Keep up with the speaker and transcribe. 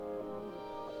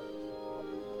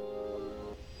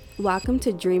Welcome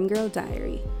to Dream Girl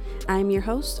Diary. I'm your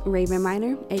host, Raven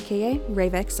Minor, aka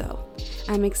RaveXO.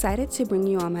 I'm excited to bring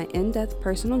you on my in-depth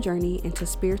personal journey into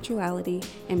spirituality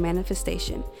and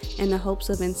manifestation in the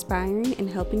hopes of inspiring and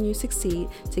helping you succeed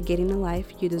to getting the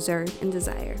life you deserve and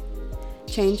desire.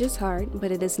 Change is hard,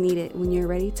 but it is needed when you're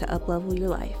ready to uplevel your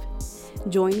life.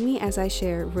 Join me as I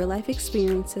share real-life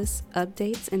experiences,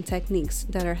 updates, and techniques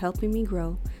that are helping me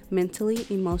grow mentally,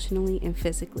 emotionally, and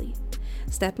physically.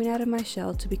 Stepping out of my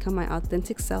shell to become my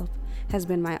authentic self has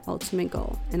been my ultimate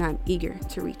goal, and I'm eager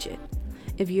to reach it.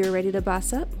 If you're ready to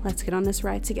boss up, let's get on this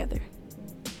ride together.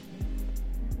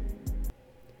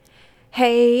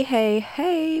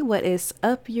 Hey, what is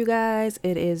up, you guys?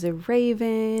 It is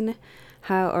Raven.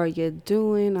 How are you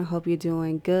doing? I hope you're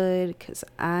doing good, because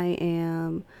I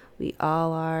am. We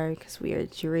all are, because we are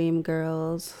dream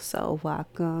girls. So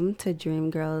welcome to Dream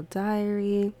Girl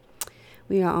Diary.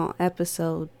 We are on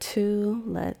episode 2.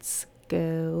 Let's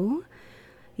go.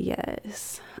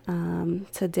 Yes.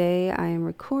 Today I am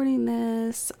recording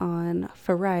this on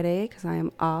Friday because I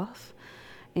am off.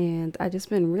 And I just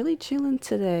been really chilling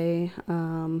today.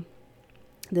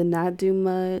 Did not do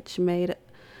much.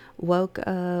 Woke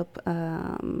up,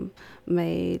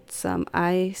 made some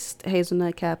iced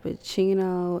hazelnut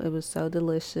cappuccino. It was so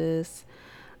delicious.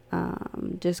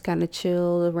 Just kind of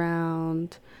chilled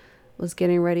around. Was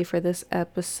getting ready for this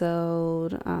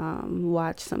episode.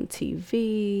 Watched some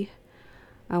TV.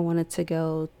 I wanted to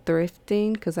go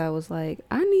thrifting because I was like,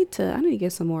 I need to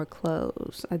get some more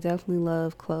clothes. I definitely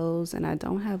love clothes, and I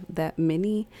don't have that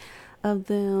many of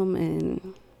them.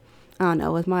 And I don't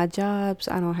know, with my jobs,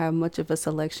 I don't have much of a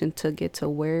selection to get to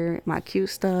wear my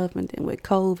cute stuff. And then with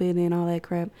COVID and all that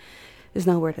crap, there's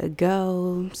nowhere to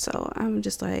go. So I'm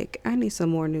just like, I need some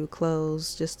more new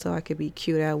clothes just so I could be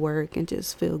cute at work and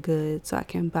just feel good so I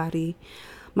can embody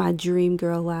my dream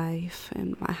girl life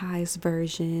and my highest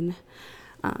version.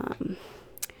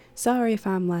 Sorry if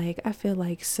I'm like, I feel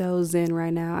like so zen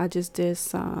right now. I just did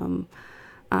some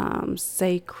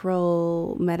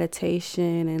sacral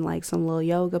meditation and like some little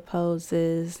yoga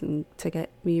poses and to get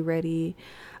me ready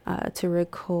to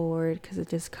record because it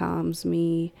just calms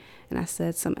me. And I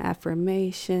said some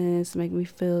affirmations to make me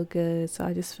feel good. So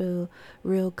I just feel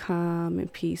real calm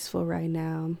and peaceful right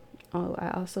now. Oh,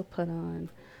 I also put on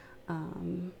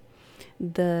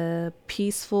the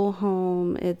Peaceful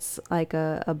Home. It's like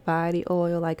a body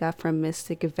oil I got from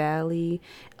Mystic Valley.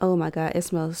 Oh my God, it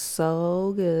smells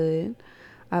so good.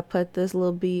 I put this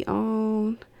little bee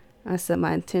on. I set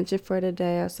my intention for the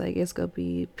day. I was like, it's going to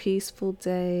be a peaceful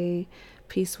day,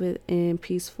 peace within,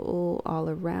 peaceful all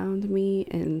around me.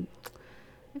 And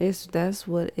that's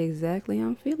what exactly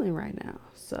I'm feeling right now.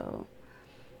 So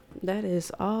that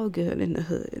is all good in the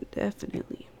hood,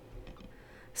 definitely.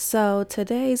 So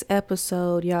today's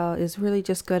episode, y'all, is really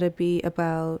just going to be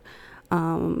about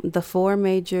the 4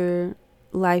 major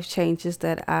life changes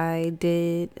that I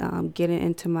did getting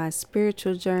into my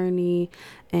spiritual journey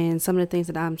and some of the things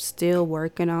that I'm still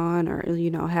working on or,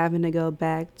 having to go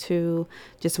back to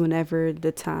just whenever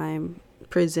the time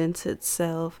presents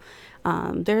itself.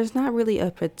 There's not really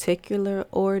a particular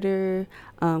order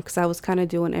because I was kind of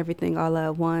doing everything all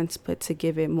at once, but to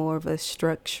give it more of a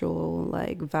structural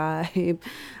like vibe,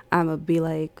 I'm gonna be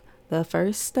like, the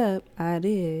first step I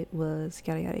did was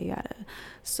yada yada yada.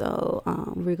 So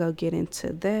we're gonna get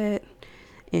into that,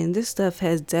 and this stuff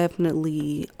has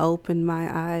definitely opened my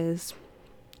eyes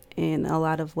in a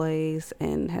lot of ways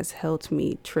and has helped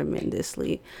me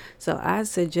tremendously. So I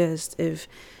suggest, if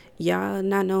y'all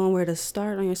not knowing where to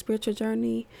start on your spiritual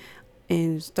journey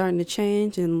and starting to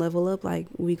change and level up like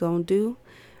we gonna do,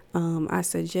 I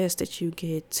suggest that you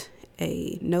get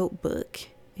a notebook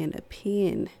and a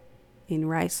pen and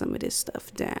write some of this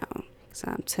stuff down. So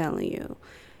I'm telling you,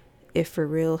 it for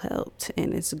real helped,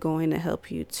 and it's going to help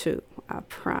you too, I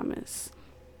promise.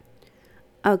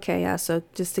 Okay, y'all, so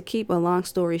just to keep a long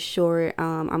story short,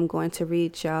 I'm going to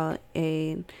read y'all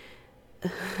I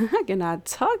cannot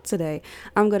talk today.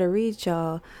 I'm going to read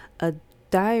y'all a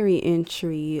diary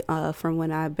entry from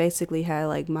when I basically had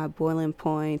like my boiling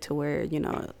point to where,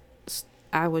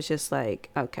 I was just like,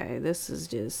 okay, this is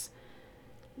just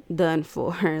done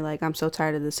for. Like, I'm so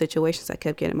tired of the situations I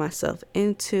kept getting myself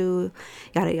into,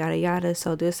 yada, yada, yada.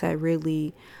 So this had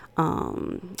really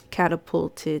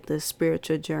catapulted the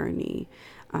spiritual journey.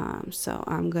 So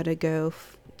I'm going to go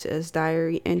to this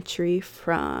diary entry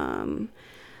from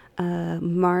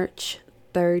March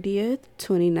 30th,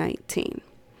 2019.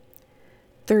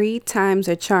 3 times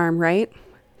a charm, right?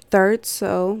 Third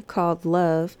soul, called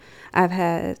love, I've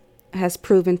had has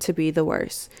proven to be the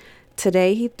worst.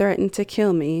 Today he threatened to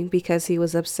kill me because he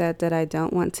was upset that I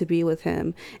don't want to be with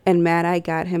him and mad I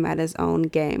got him at his own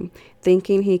game,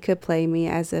 thinking he could play me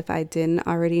as if I didn't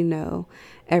already know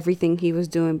everything he was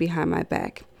doing behind my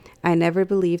back. I never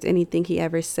believed anything he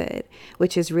ever said,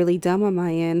 which is really dumb on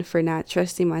my end for not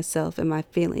trusting myself and my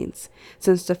feelings.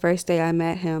 Since the first day I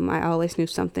met him, I always knew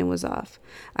something was off.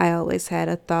 I always had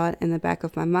a thought in the back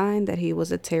of my mind that he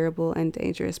was a terrible and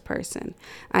dangerous person.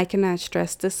 I cannot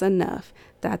stress this enough.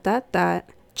 Dot, dot, dot.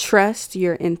 Trust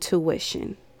your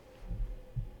intuition.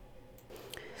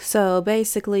 So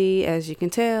basically, as you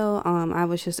can tell, I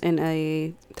was just in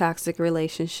a toxic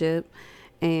relationship,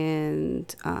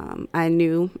 and I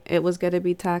knew it was going to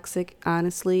be toxic,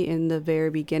 honestly, in the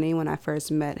very beginning when I first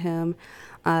met him.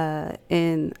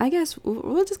 And I guess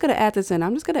we're just going to add this in.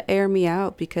 I'm just going to air me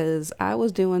out because I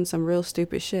was doing some real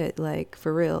stupid shit, like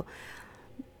for real.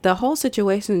 The whole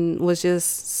situation was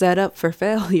just set up for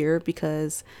failure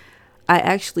because I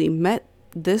actually met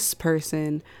this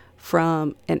person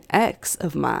from an ex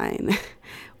of mine,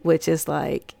 which is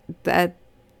like that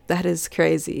is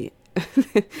crazy.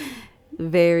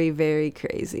 Very, very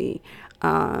crazy.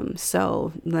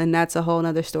 So then that's a whole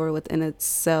nother story within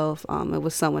itself. It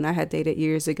was someone I had dated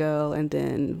years ago, and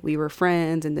then we were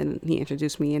friends, and then he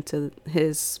introduced me into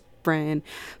his friend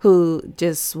who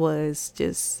just was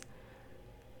just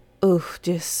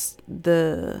just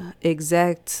the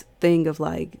exact thing of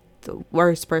like the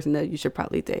worst person that you should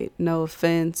probably date. No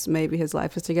offense. Maybe his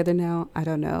life is together now. I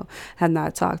don't know. Have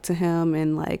not talked to him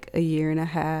in like a year and a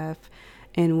half.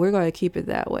 And we're going to keep it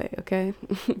that way. Okay.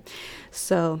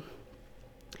 So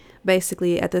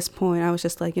basically, at this point, I was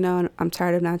just like, I'm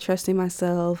tired of not trusting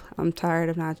myself. I'm tired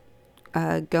of not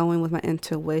going with my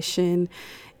intuition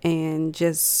and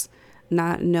just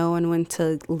not knowing when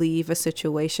to leave a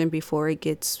situation before it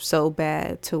gets so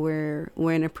bad to where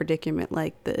we're in a predicament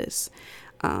like this.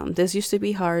 This used to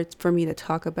be hard for me to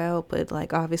talk about, but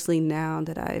like obviously now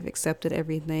that I've accepted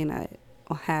everything that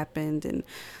happened, and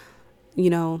you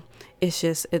know,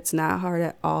 it's not hard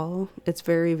at all. It's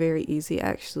very, very easy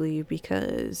actually,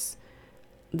 because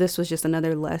this was just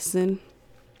another lesson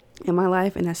in my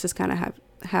life, and that's just kind of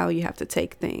how you have to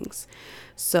take things.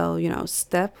 So,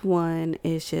 step one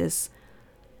is just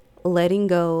letting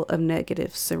go of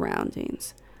negative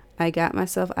surroundings. I got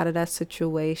myself out of that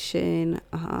situation.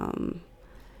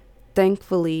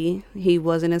 Thankfully, he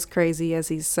wasn't as crazy as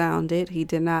he sounded. He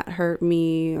did not hurt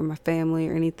me or my family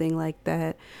or anything like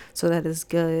that. So that is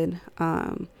good.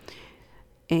 And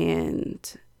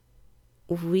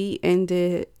we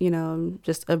ended,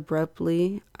 just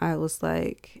abruptly. I was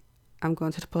like, I'm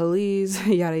going to the police,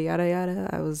 yada, yada,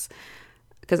 yada.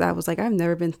 Because I was like, I've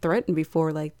never been threatened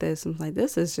before like this. I'm like,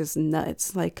 this is just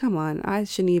nuts. Like, come on, I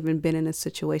shouldn't even been in this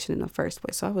situation in the first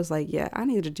place. So I was like, yeah, I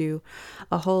need to do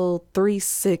a whole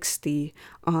 360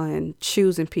 on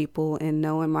choosing people and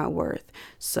knowing my worth.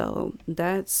 So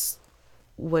that's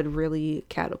what really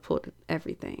catapulted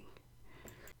everything.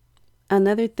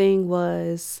 Another thing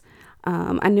was,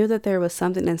 I knew that there was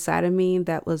something inside of me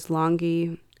that was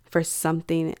longing for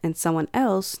something in someone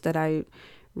else that I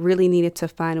really needed to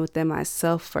find within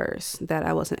myself first, that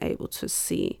I wasn't able to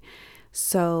see.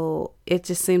 So it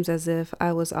just seems as if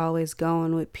I was always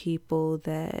going with people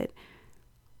that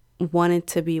wanted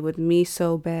to be with me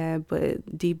so bad,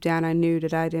 but deep down I knew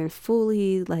that I didn't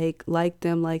fully like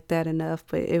them like that enough.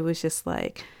 But it was just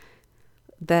like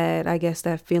that, I guess,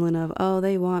 that feeling of, oh,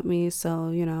 they want me,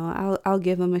 so I'll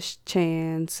give them a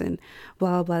chance, and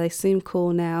blah blah. They seem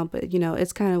cool now, but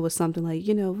it's kind of was something like,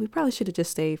 we probably should have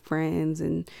just stayed friends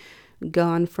and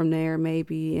gone from there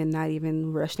maybe, and not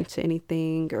even rushed into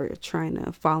anything or trying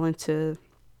to fall into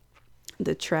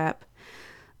the trap.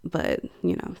 But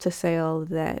to say all of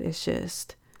that, it's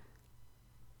just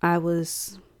I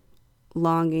was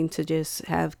longing to just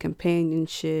have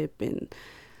companionship and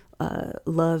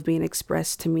love being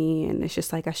expressed to me, and it's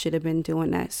just like I should have been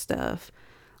doing that stuff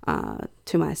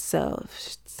to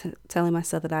myself, telling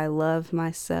myself that I love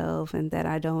myself and that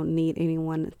I don't need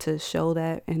anyone to show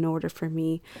that in order for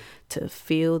me to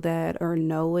feel that or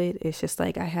know it. It's just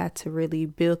like I had to really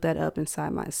build that up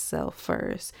inside myself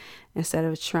first instead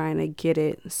of trying to get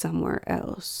it somewhere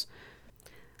else.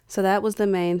 So that was the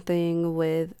main thing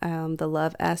with the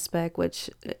love aspect, which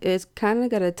is kind of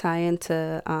going to tie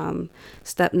into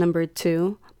step number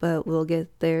 2, but we'll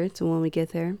get there to when we get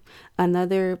there.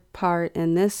 Another part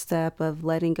in this step of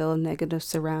letting go of negative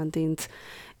surroundings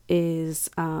is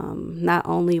not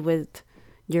only with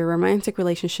your romantic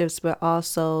relationships, but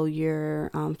also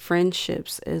your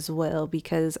friendships as well,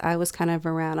 because I was kind of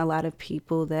around a lot of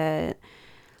people that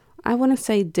I wouldn't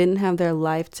say didn't have their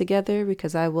life together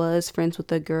because I was friends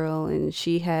with a girl and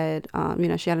she had,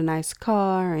 she had a nice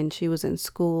car and she was in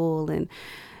school and,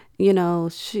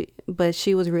 but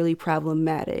she was really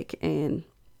problematic and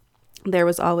there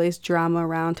was always drama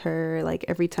around her. Like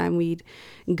every time we'd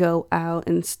go out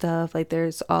and stuff, like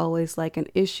there's always like an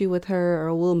issue with her,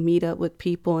 or we'll meet up with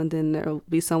people and then there'll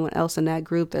be someone else in that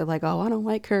group. They're like, oh, I don't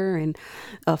like her. And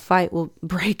a fight will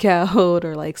break out,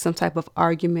 or like some type of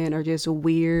argument, or just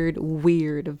weird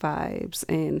vibes.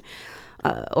 And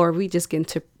or we just get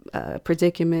into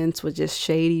predicaments with just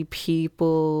shady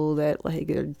people that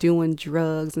like are doing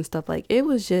drugs and stuff. Like it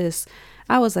was just,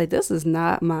 I was like, this is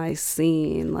not my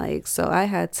scene. Like, so I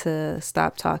had to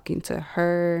stop talking to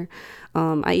her.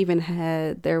 I even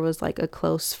had, there was like a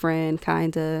close friend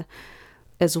kind of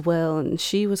as well, and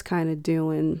she was kind of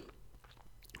doing,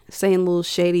 saying little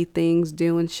shady things,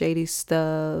 doing shady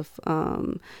stuff.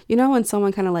 When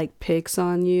someone kind of like picks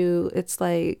on you, it's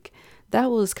like that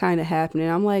was kind of happening.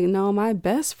 I'm like, no, my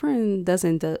best friend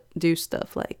doesn't do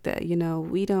stuff like that.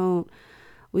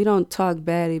 We don't talk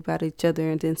bad about each other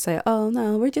and then say, oh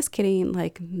no, we're just kidding.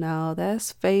 Like, no,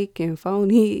 that's fake and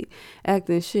phony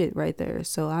acting shit right there.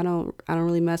 So I don't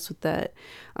really mess with that.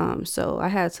 So I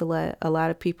had to let a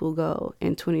lot of people go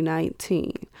in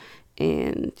 2019.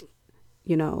 And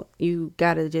you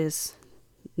gotta just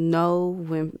know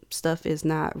when stuff is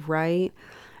not right.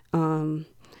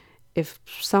 If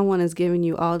someone is giving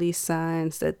you all these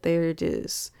signs that they're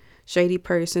just shady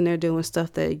person, they're doing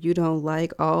stuff that you don't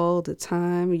like all the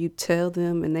time, you tell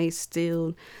them and they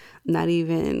still not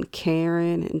even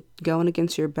caring and going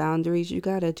against your boundaries, you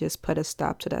gotta just put a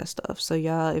stop to that stuff. So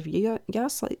y'all, if y'all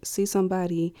see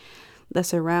somebody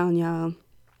that's around y'all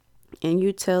and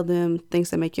you tell them things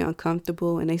that make you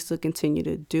uncomfortable and they still continue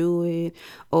to do it,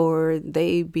 or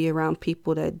they be around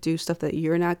people that do stuff that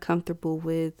you're not comfortable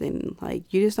with and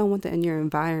like you just don't want that in your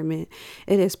environment,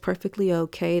 it is perfectly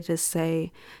okay to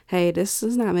say, hey, this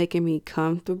is not making me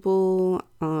comfortable,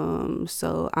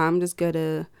 so I'm just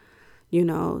gonna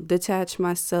detach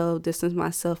myself, distance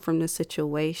myself from the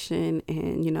situation,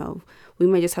 and we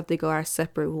may just have to go our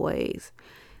separate ways.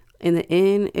 In the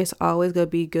end, it's always going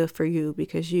to be good for you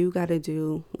because you got to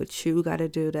do what you got to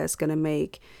do that's going to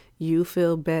make you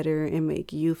feel better and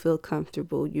make you feel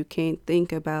comfortable. You can't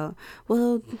think about,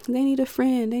 well, they need a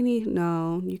friend.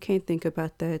 No, you can't think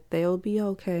about that. They'll be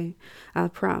okay. I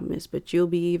promise. But you'll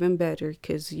be even better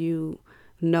because you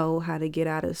know how to get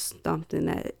out of something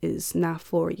that is not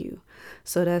for you.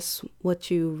 So that's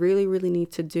what you really, really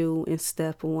need to do in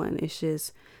step one. It's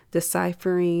just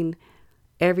deciphering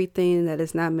everything that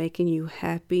is not making you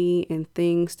happy and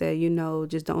things that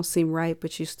just don't seem right,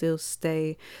 but you still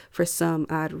stay for some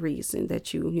odd reason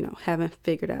that you haven't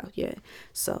figured out yet.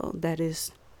 So that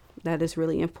is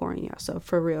really important, y'all. So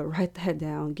for real, write that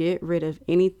down. Get rid of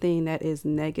anything that is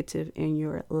negative in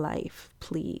your life,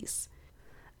 please.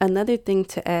 Another thing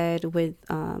to add with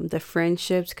the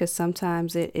friendships, because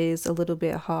sometimes it is a little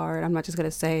bit hard. I'm not just gonna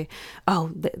say,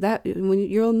 oh, that when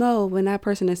you'll know when that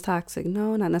person is toxic.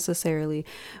 No, not necessarily,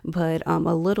 but a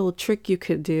little trick you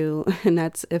could do, and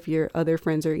that's if your other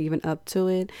friends are even up to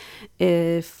it.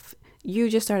 If you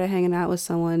just started hanging out with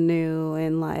someone new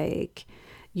and like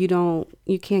you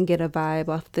can't get a vibe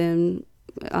off them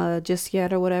just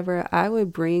yet or whatever, I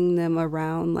would bring them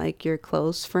around like your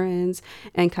close friends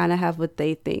and kind of have what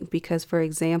they think. Because, for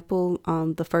example,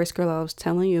 the first girl I was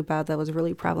telling you about that was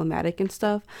really problematic and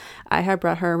stuff, I had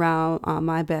brought her around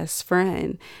my best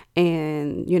friend,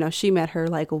 and she met her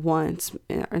like once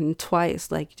and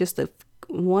twice, like just a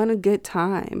one good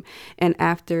time. And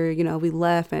after we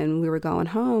left and we were going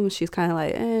home, she's kind of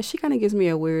like, she kind of gives me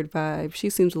a weird vibe. She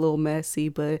seems a little messy,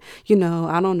 but I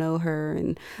don't know her,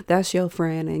 and that's your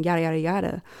friend, and yada yada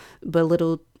yada. But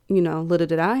little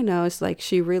did I know, it's like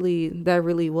that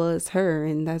really was her,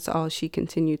 and that's all she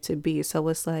continued to be. So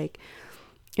it's like,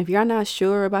 if you're not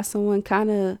sure about someone,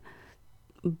 kind of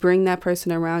bring that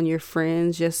person around your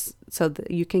friends just so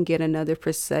that you can get another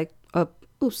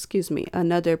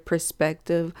another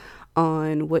perspective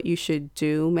on what you should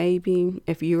do, maybe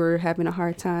if you were having a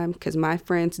hard time, because my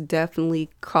friends definitely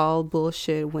call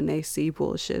bullshit when they see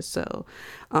bullshit. So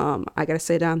I gotta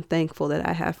say that I'm thankful that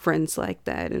I have friends like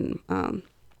that. And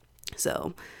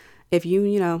so if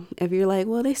you're like,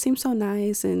 well, they seem so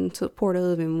nice and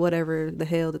supportive and whatever the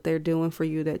hell that they're doing for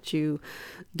you, that you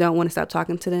don't want to stop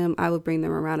talking to them, I would bring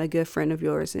them around a good friend of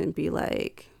yours and be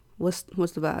like, what's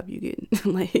the vibe you getting?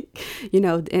 Like,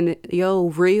 and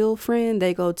your real friend,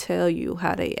 they go tell you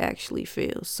how they actually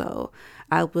feel. So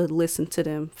I would listen to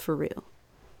them for real.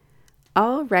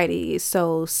 Alrighty,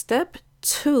 so step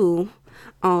two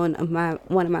on my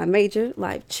one of my major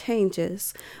life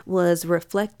changes was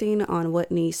reflecting on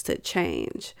what needs to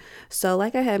change. So,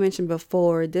 like I had mentioned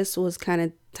before, this was kind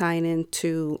of tying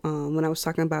into when I was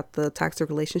talking about the toxic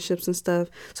relationships and stuff.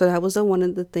 So that was one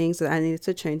of the things that I needed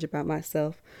to change about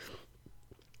myself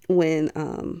when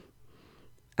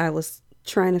I was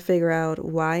trying to figure out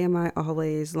why am I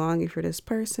always longing for this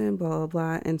person, blah blah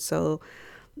blah. And so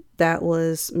that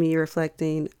was me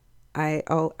reflecting.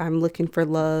 I'm looking for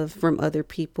love from other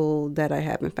people that I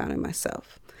haven't found in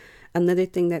myself. Another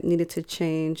thing that needed to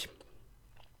change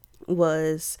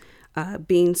was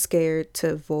being scared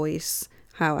to voice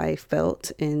how I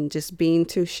felt and just being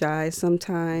too shy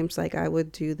sometimes. Like I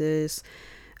would do this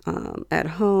at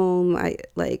home. I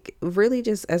like really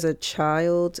just as a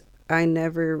child, I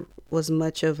never was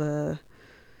much of a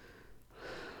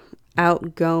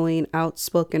outgoing,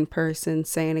 outspoken person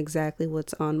saying exactly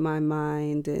what's on my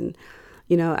mind. And,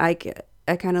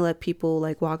 I kind of let people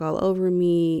like walk all over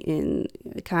me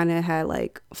and kind of had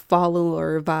like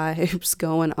follower vibes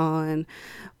going on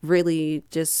really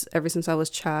just ever since I was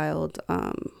a child.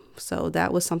 So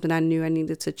that was something I knew I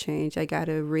needed to change. I got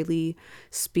to really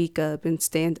speak up and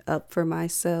stand up for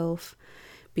myself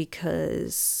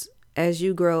because as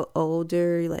you grow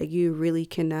older, like you really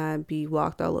cannot be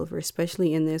walked all over,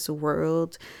 especially in this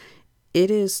world.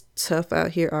 It is tough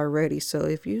out here already. So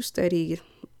if you study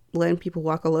letting people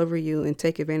walk all over you and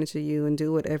take advantage of you and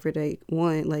do whatever they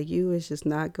want, like you is just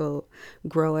not go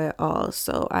grow at all.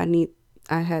 So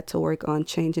I had to work on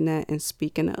changing that and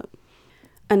speaking up.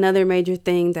 Another major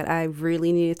thing that I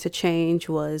really needed to change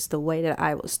was the way that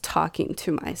I was talking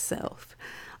to myself.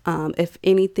 If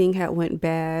anything had went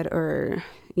bad or,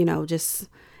 just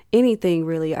anything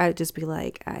really, I'd just be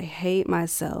like, I hate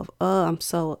myself. Oh, I'm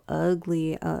so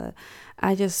ugly.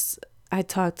 I just, I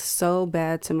talked so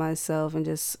bad to myself and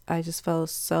I just felt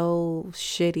so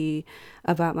shitty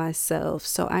about myself.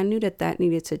 So I knew that that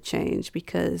needed to change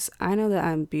because I know that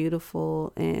I'm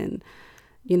beautiful and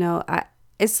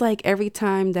it's like every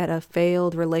time that a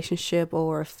failed relationship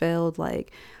or a failed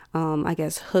I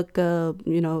guess hookup,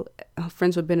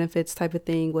 friends with benefits type of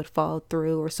thing would fall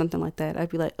through or something like that. I'd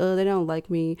be like, oh, they don't like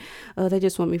me. Oh, they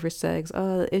just want me for sex.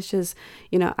 Oh, it's just,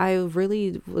 I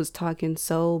really was talking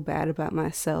so bad about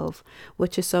myself,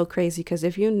 which is so crazy because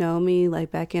if you know me,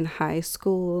 like back in high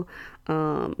school,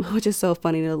 which is so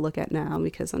funny to look at now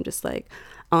because I'm just like,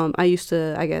 I used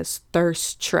to, I guess,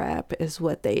 thirst trap is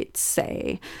what they'd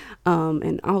say.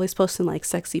 And always posting like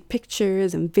sexy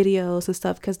pictures and videos and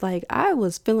stuff. Cause like I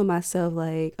was feeling myself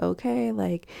like, okay,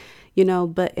 like,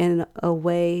 but in a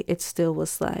way it still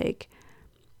was like,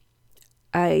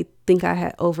 I think I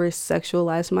had over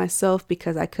sexualized myself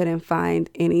because I couldn't find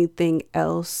anything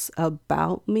else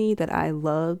about me that I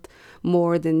loved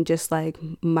more than just like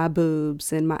my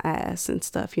boobs and my ass and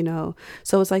stuff.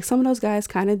 So it's like some of those guys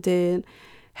kind of did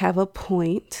have a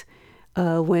point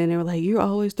when they were like, you're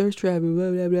always thirst trapping,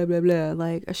 blah, blah, blah, blah, blah.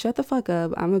 Like, shut the fuck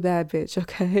up. I'm a bad bitch,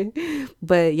 okay?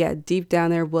 But yeah, deep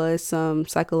down there was some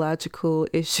psychological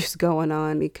issues going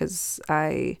on because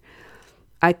I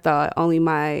thought only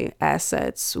my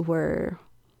assets were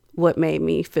what made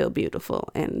me feel beautiful,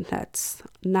 and that's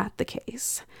not the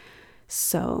case.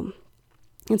 So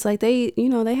it's like they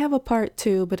have a part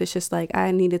too, but it's just like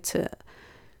I needed to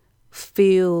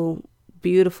feel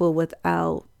beautiful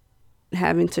without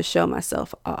having to show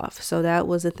myself off. So that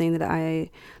was a thing that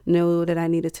I knew that I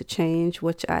needed to change,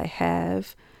 which I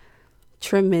have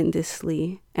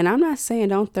tremendously. And I'm not saying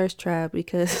don't thirst trap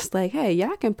because it's like, hey,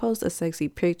 y'all can post a sexy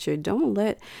picture. Don't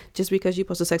let just because you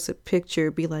post a sexy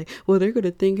picture be like, well, they're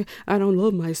gonna think I don't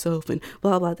love myself and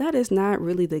blah blah. That is not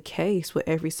really the case with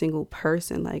every single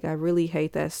person. Like I really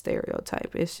hate that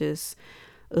stereotype. It's just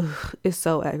it's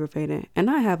so aggravating. And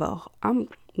I'm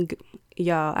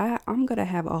gonna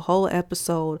have a whole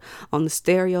episode on the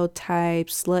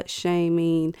stereotypes, slut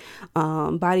shaming,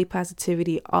 body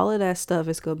positivity, all of that stuff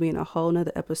is gonna be in a whole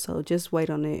nother episode. Just wait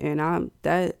on it. And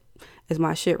that is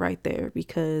my shit right there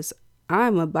because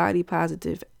I'm a body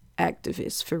positive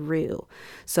activist for real.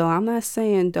 So I'm not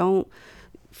saying don't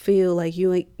feel like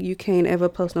you can't ever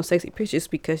post no sexy pictures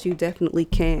because you definitely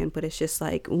can, but it's just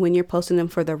like when you're posting them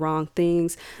for the wrong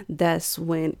things, that's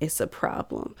when it's a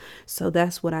problem. So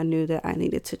that's what I knew that I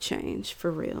needed to change for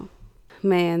real.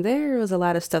 Man, there was a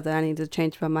lot of stuff that I needed to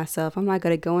change by myself. I'm not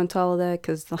gonna go into all of that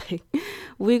because like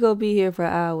we gonna be here for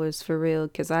hours for real.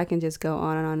 Because I can just go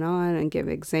on and on and on and give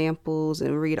examples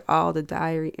and read all the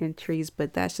diary entries,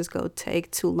 but that's just gonna take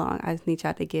too long. I just need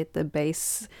y'all to get the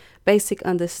basic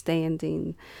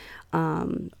understanding.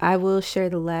 I will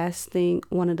share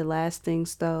one of the last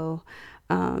things though.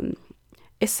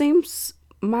 It seems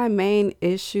my main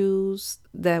issues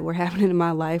that were happening in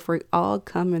my life were all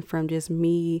coming from just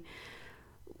me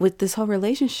with this whole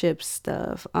relationship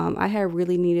stuff. I had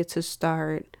really needed to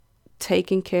start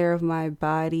taking care of my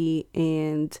body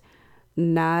and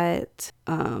not,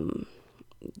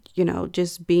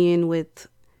 just being with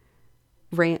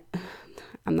ran.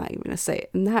 I'm not even gonna say it.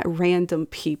 Not random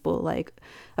people. Like,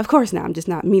 of course, now I'm just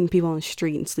not meeting people on the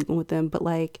street and sleeping with them. But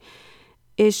like,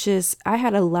 it's just I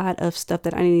had a lot of stuff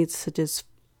that I needed to just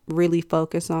really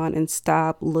focus on and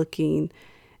stop looking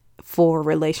for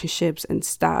relationships and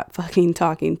stop fucking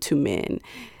talking to men.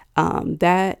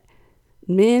 That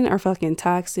men are fucking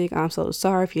toxic. I'm so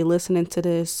sorry if you're listening to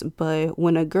this, but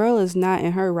when a girl is not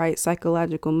in her right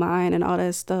psychological mind and all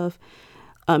that stuff,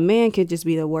 a man could just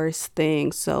be the worst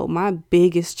thing. So my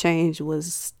biggest change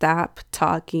was stop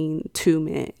talking to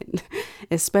men,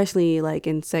 especially like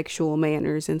in sexual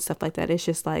manners and stuff like that. It's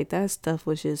just like that stuff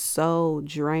was just so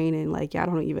draining. Like y'all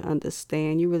don't even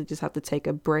understand. You really just have to take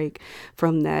a break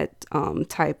from that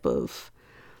type of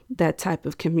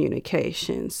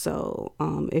communication. So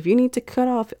if you need to cut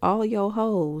off all your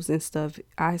hoes and stuff,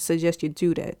 I suggest you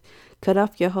do that. Cut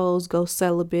off your hoes, go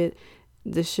celibate.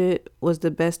 The shit was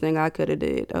the best thing I could have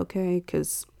did, okay?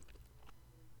 Because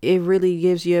it really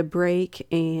gives you a break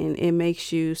and it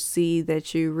makes you see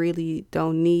that you really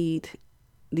don't need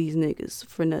these niggas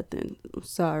for nothing.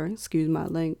 Sorry, excuse my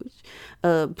language.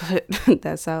 But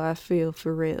that's how I feel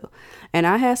for real. And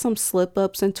I had some slip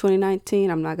ups in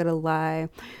 2019, I'm not gonna lie.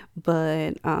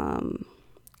 But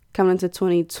coming into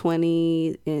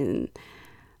 2020 and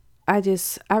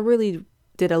I really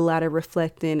did a lot of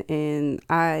reflecting and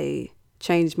I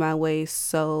changed my ways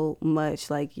so much.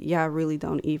 Like y'all really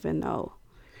don't even know.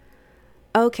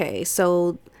 Okay,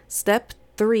 so step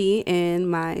 3 in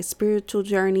my spiritual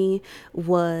journey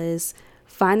was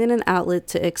finding an outlet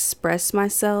to express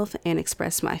myself and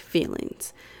express my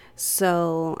feelings.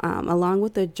 So, along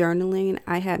with the journaling,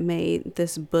 I had made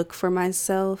this book for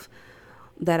myself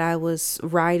that I was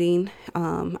writing.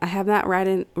 I have not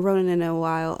written in a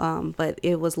while, but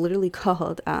it was literally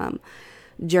called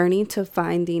Journey to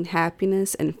Finding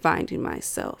Happiness and Finding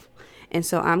Myself. And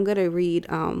so I'm going to read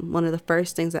one of the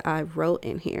first things that I wrote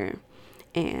in here.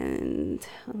 And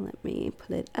let me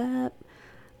put it up.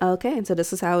 Okay, and so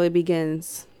this is how it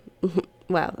begins.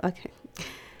 Wow, okay.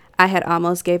 I had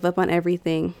almost gave up on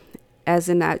everything, as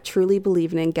in not truly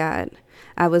believing in God.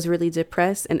 I was really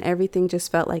depressed and everything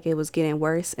just felt like it was getting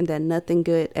worse and that nothing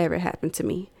good ever happened to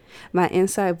me. My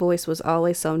inside voice was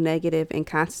always so negative and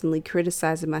constantly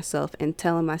criticizing myself and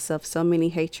telling myself so many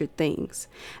hatred things.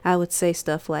 I would say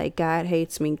stuff like, God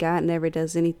hates me, God never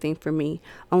does anything for me,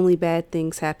 only bad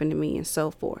things happen to me, and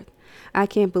so forth. I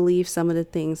can't believe some of the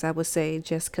things I would say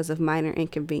just because of minor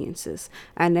inconveniences.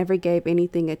 I never gave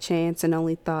anything a chance and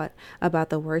only thought about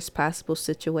the worst possible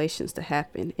situations to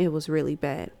happen. It was really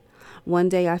bad. One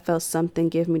day I felt something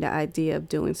give me the idea of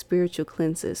doing spiritual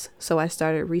cleanses, so I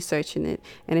started researching it,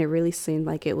 and it really seemed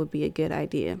like it would be a good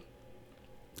idea.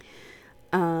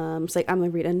 It's like I'm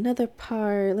gonna read another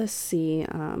part. Let's see.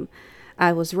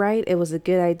 I was right. It was a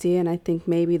good idea, and I think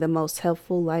maybe the most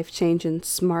helpful, life changing,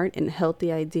 smart, and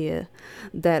healthy idea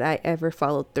that I ever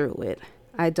followed through with.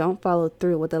 I don't follow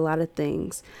through with a lot of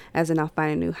things, as in I'll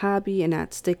find a new hobby and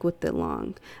not stick with it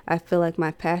long. I feel like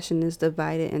my passion is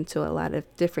divided into a lot of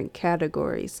different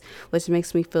categories, which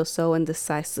makes me feel so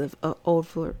indecisive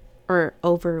or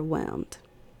overwhelmed.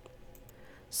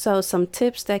 So some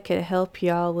tips that could help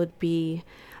y'all would be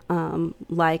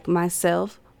like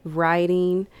myself,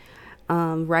 writing,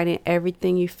 writing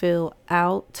everything you feel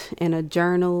out in a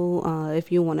journal.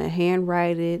 If you want to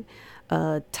handwrite it,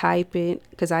 type it,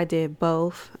 because I did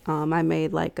both. I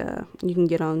made like you can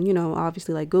get on,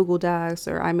 obviously like Google Docs,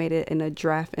 or I made it in a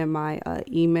draft in my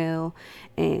email.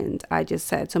 And I just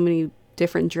had so many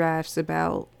different drafts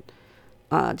about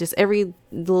just every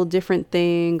little different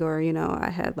thing, or I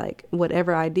had like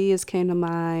whatever ideas came to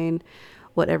mind,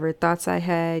 whatever thoughts I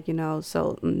had,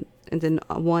 so and then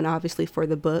one obviously for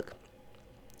the book.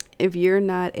 If you're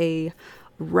not a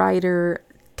writer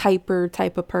typer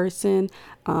type of person,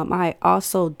 I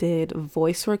also did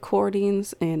voice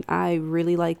recordings, and I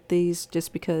really like these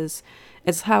just because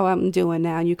it's how I'm doing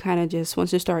now. You kind of just,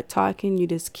 once you start talking, you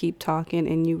just keep talking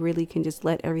and you really can just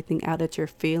let everything out that you're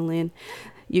feeling.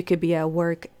 You could be at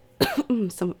work.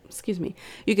 Excuse me.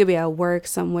 You could be at work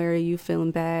somewhere, you feeling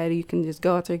bad, you can just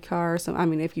go out to your car, so I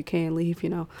mean if you can leave,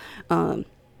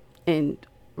 and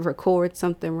record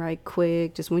something right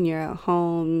quick, just when you're at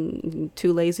home,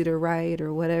 too lazy to write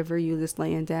or whatever, you just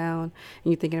laying down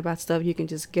and you're thinking about stuff, you can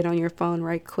just get on your phone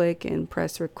right quick and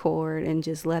press record and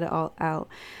just let it all out.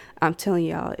 I'm telling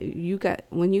y'all,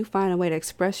 when you find a way to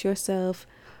express yourself,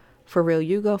 for real,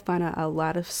 you go find out a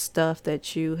lot of stuff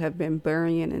that you have been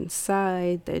burying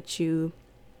inside that you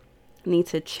need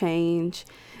to change.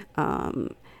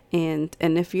 And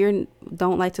if you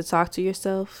don't like to talk to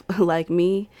yourself like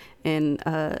me, and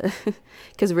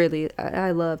because really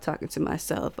I love talking to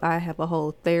myself. I have a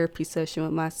whole therapy session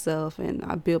with myself, and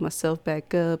I build myself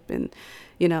back up, and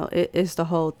it's the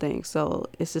whole thing. So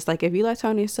it's just like, if you like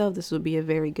talking to yourself, this would be a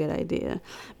very good idea.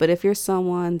 But if you're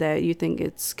someone that you think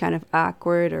it's kind of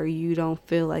awkward, or you don't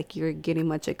feel like you're getting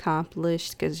much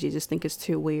accomplished because you just think it's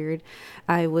too weird,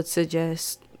 I would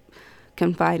suggest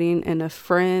confiding in a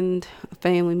friend, a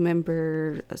family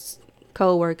member, a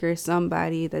co-worker,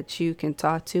 somebody that you can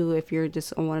talk to. If you're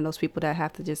just one of those people that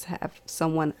have to just have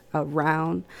someone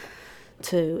around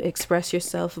to express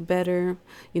yourself better,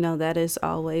 that is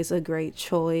always a great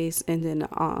choice. And then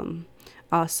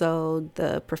also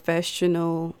the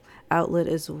professional outlet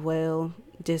as well,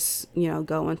 just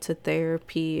going to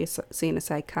therapy, seeing a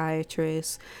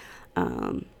psychiatrist.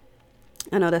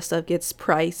 I know that stuff gets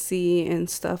pricey and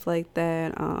stuff like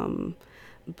that.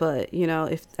 But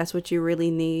if that's what you really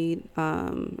need,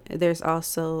 there's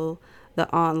also the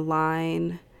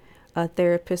online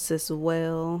therapist as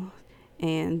well.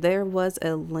 And there was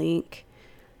a link.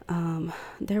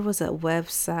 There was a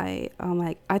website.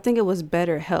 I think it was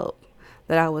BetterHelp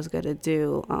that I was gonna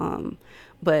do.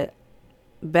 But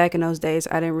back in those days,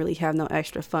 I didn't really have no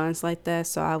extra funds like that,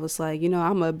 so I was like,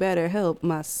 I'm a better help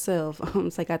myself.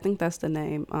 It's like, I think that's the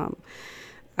name.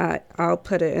 I'll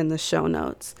put it in the show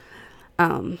notes.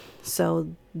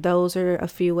 So those are a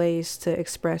few ways to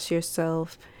express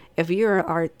yourself. If you're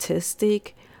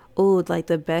artistic, oh, like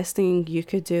the best thing you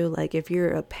could do, like if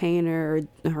you're a painter,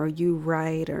 or you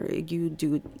write, or you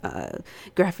do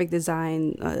graphic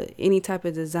design, any type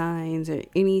of designs or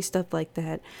any stuff like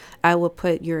that, I would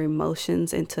put your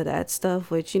emotions into that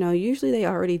stuff, which usually they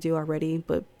already do already,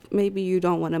 but maybe you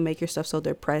don't want to make your stuff so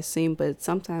depressing, but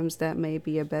sometimes that may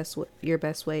be your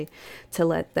best way to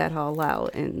let that all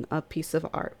out in a piece of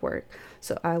artwork.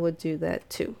 So I would do that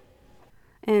too.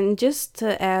 And just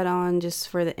to add on, just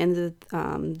for the end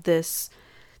of this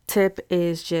tip,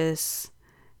 is just,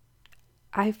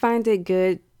 I find it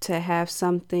good to have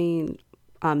something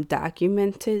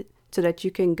documented so that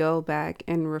you can go back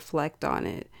and reflect on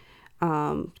it,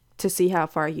 to see how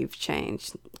far you've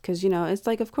changed. Because, it's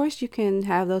like, of course, you can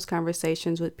have those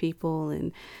conversations with people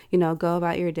and, go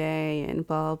about your day and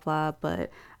blah, blah.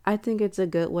 But I think it's a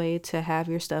good way to have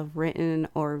your stuff written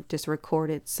or just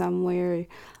recorded somewhere,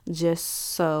 just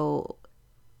so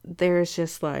there's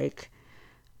just like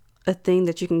a thing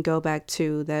that you can go back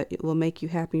to that will make you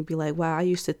happy and be like, wow, I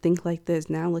used to think like this.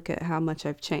 Now look at how much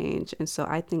I've changed. And so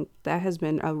I think that has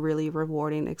been a really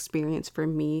rewarding experience for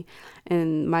me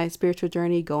in my spiritual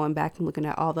journey, going back and looking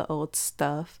at all the old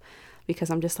stuff, because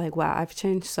I'm just like, wow, I've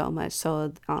changed so much.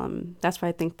 So that's why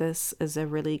I think this is a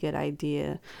really good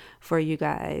idea for you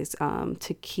guys,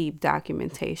 to keep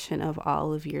documentation of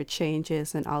all of your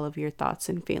changes and all of your thoughts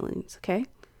and feelings. Okay.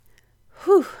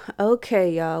 Whew.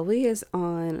 Okay, y'all. We is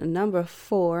on number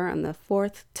 4, on the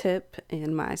 4th tip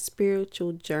in my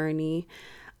spiritual journey.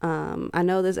 I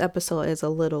know this episode is a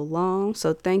little long,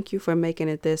 so thank you for making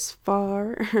it this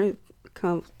far.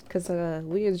 Because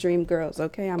we are dream girls,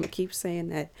 okay? I'm going to keep saying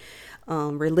that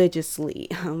religiously.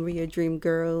 We are dream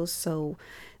girls, so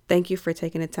thank you for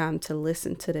taking the time to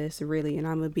listen to this, really. And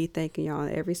I'm going to be thanking y'all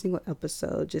in every single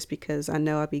episode, just because I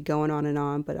know I'll be going on and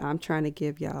on, but I'm trying to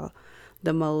give y'all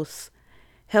the most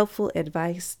helpful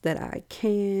advice that I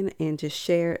can, and just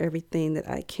share everything that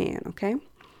I can, okay?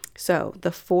 So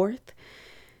the 4th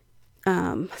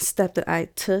step that I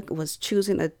took was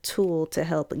choosing a tool to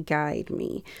help guide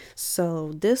me.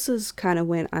 So this is kind of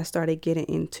when I started getting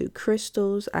into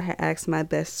crystals. I had asked my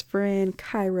best friend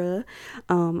Kyra.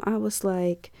 I was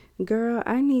like, girl,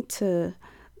 I need to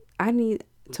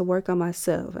work on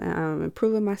myself, and I'm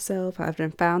improving myself. I've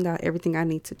done found out everything I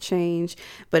need to change,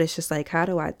 but it's just like, how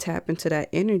do I tap into that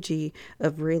energy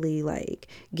of really like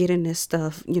getting this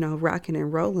stuff, rocking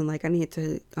and rolling? Like, I need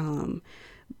to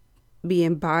be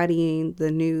embodying the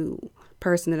new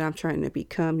person that I'm trying to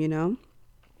become.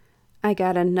 I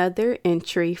got another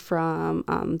entry from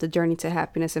the Journey to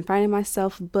Happiness and Finding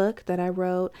Myself book that I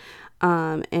wrote,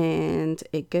 and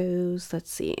it goes,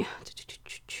 let's see.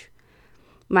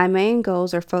 My main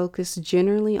goals are focused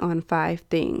generally on 5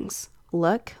 things: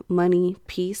 luck, money,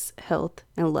 peace, health,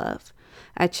 and love.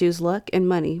 I choose luck and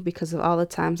money because of all the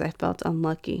times I felt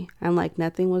unlucky and like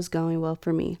nothing was going well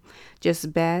for me.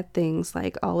 Just bad things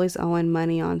like always owing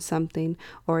money on something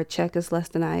or a check is less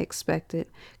than I expected,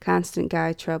 constant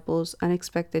guy troubles,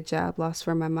 unexpected job loss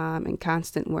for my mom, and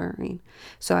constant worrying.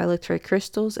 So I looked for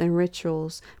crystals and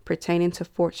rituals pertaining to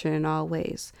fortune in all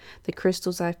ways. The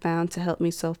crystals I found to help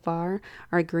me so far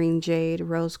are green jade,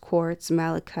 rose quartz,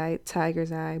 malachite,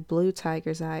 tiger's eye, blue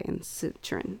tiger's eye, and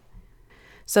citron.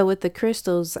 So with the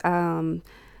crystals,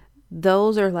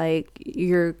 those are like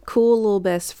your cool little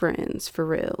best friends for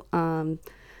real.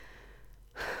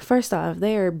 First off,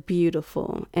 they are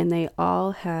beautiful and they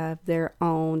all have their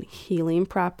own healing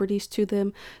properties to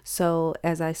them. So,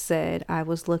 as I said, I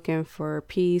was looking for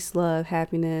peace, love,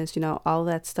 happiness, all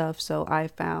that stuff. So, I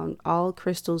found all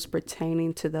crystals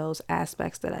pertaining to those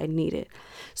aspects that I needed.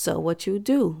 So, what you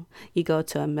do, you go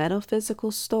to a metaphysical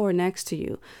store next to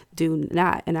you. Do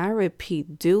not, and I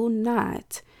repeat, do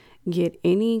not get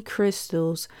any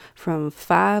crystals from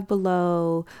Five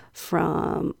Below,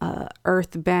 from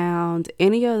Earthbound,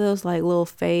 any of those like little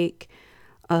fake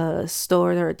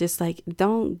stores, or just like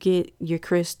don't get your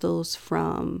crystals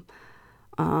from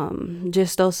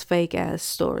just those fake ass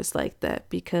stores like that,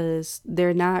 because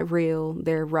they're not real.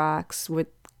 They're rocks with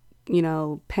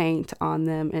paint on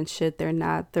them and shit. They're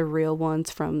not the real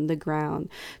ones from the ground.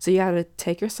 So you have to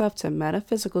take yourself to a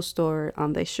metaphysical store.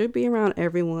 They should be around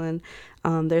everyone.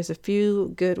 There's a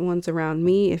few good ones around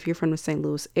me if you're from the St.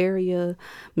 Louis area.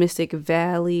 Mystic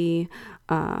Valley.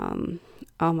 Oh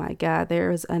my God,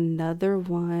 there's another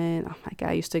one. Oh my God,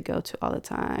 I used to go to all the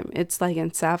time. It's like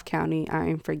in South County. I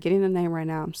am forgetting the name right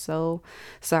now. I'm so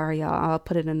sorry, y'all. I'll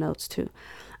put it in the notes too.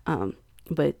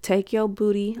 But take your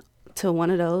booty to one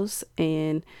of those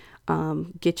and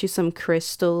get you some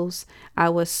crystals. I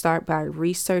would start by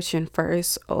researching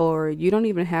first, or you don't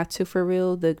even have to for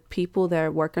real. The people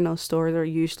that work in those stores are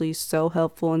usually so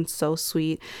helpful and so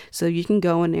sweet. So you can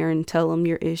go in there and tell them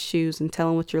your issues and tell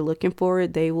them what you're looking for.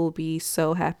 They will be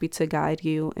so happy to guide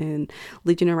you and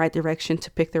lead you in the right direction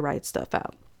to pick the right stuff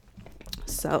out.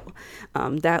 So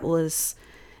that was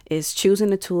is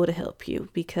choosing a tool to help you,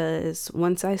 because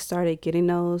once I started getting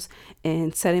those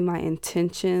and setting my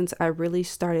intentions, I really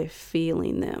started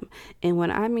feeling them. And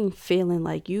when I mean feeling,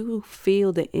 like you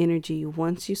feel the energy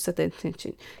once you set the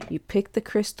intention. You pick the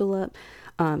crystal up.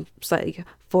 So like,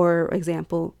 for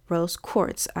example, rose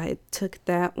quartz, I took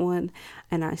that one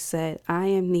and I said, I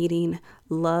am needing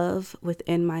love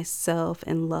within myself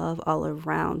and love all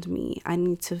around me. I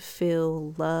need to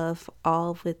feel love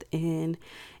all within,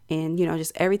 and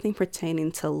just everything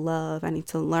pertaining to love. I need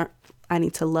to learn. I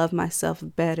need to love myself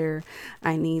better.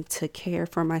 I need to care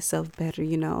for myself better,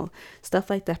 stuff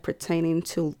like that pertaining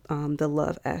to the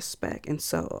love aspect. And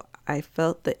so I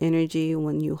felt the energy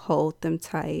when you hold them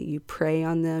tight, you pray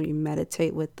on them, you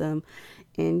meditate with them,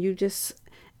 and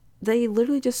they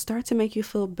literally just start to make you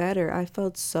feel better. I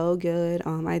felt so good.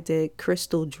 I did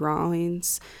crystal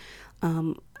drawings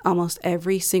almost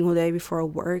every single day before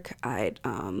work. I'd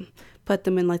put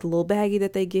them in like a little baggie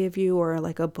that they give you, or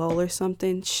like a bowl or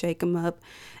something, shake them up,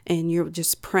 and you're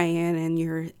just praying and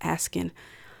you're asking,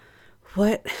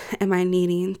 what am I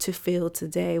needing to feel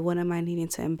today? What am I needing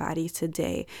to embody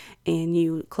today? And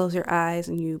you close your eyes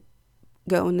and you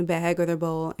go in the bag or the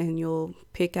bowl and you'll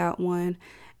pick out one,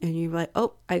 and you're like,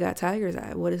 oh, I got tiger's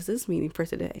eye. What is this meaning for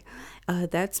today?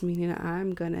 That's meaning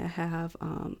I'm going to have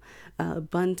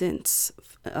abundance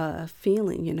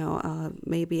feeling,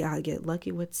 maybe I'll get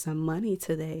lucky with some money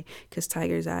today, because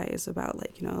tiger's eye is about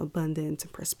like, abundance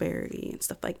and prosperity and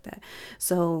stuff like that.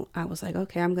 So I was like,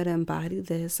 okay, I'm going to embody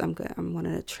this. I'm going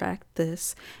to attract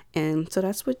this. And so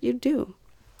that's what you do.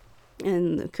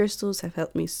 And the crystals have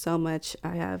helped me so much.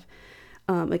 I have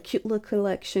a cute little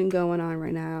collection going on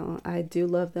right now. I do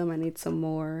love them. I need some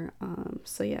more.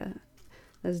 So yeah,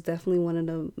 that's definitely one of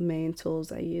the main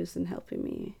tools I use in helping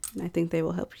me. And I think they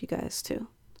will help you guys too.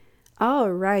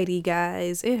 Alrighty,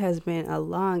 guys. It has been a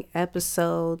long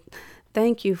episode.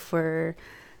 Thank you for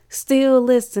still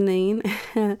listening.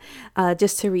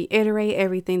 Just to reiterate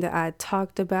everything that I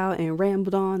talked about and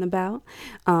rambled on about,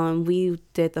 we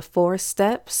did the 4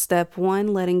 steps. Step 1,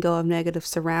 letting go of negative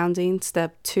surroundings.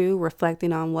 Step 2,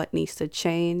 reflecting on what needs to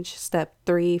change. Step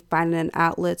 3, finding an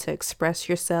outlet to express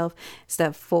yourself.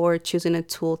 Step 4, choosing a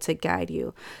tool to guide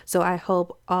you. So I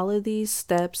hope all of these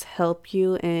steps help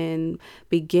you in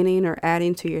beginning or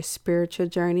adding to your spiritual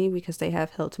journey, because they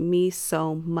have helped me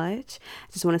so much.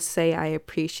 I just want to say I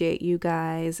appreciate appreciate you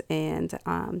guys, and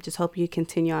just hope you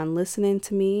continue on listening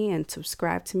to me and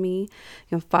subscribe to me. You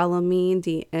can follow me and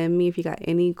DM me if you got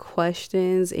any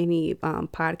questions, any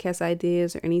podcast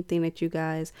ideas, or anything that you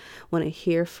guys want to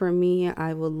hear from me.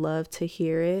 I would love to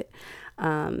hear it.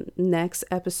 Next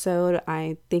episode,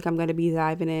 I think I'm going to be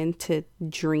diving into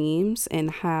dreams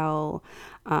and how,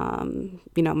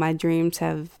 my dreams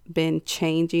have been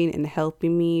changing and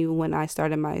helping me when I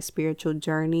started my spiritual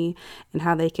journey, and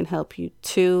how they can help you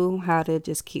too, how to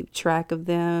just keep track of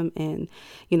them, and,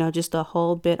 just a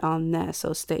whole bit on that.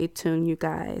 So stay tuned, you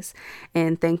guys.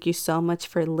 And thank you so much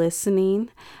for listening.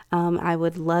 I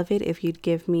would love it if you'd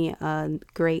give me a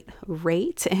great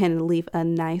rate and leave a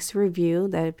nice review.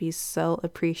 That'd be so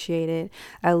appreciated.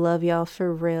 I love y'all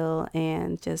for real,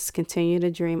 and just continue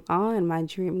to dream on, my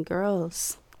dream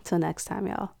girls. Till next time,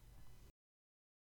 y'all.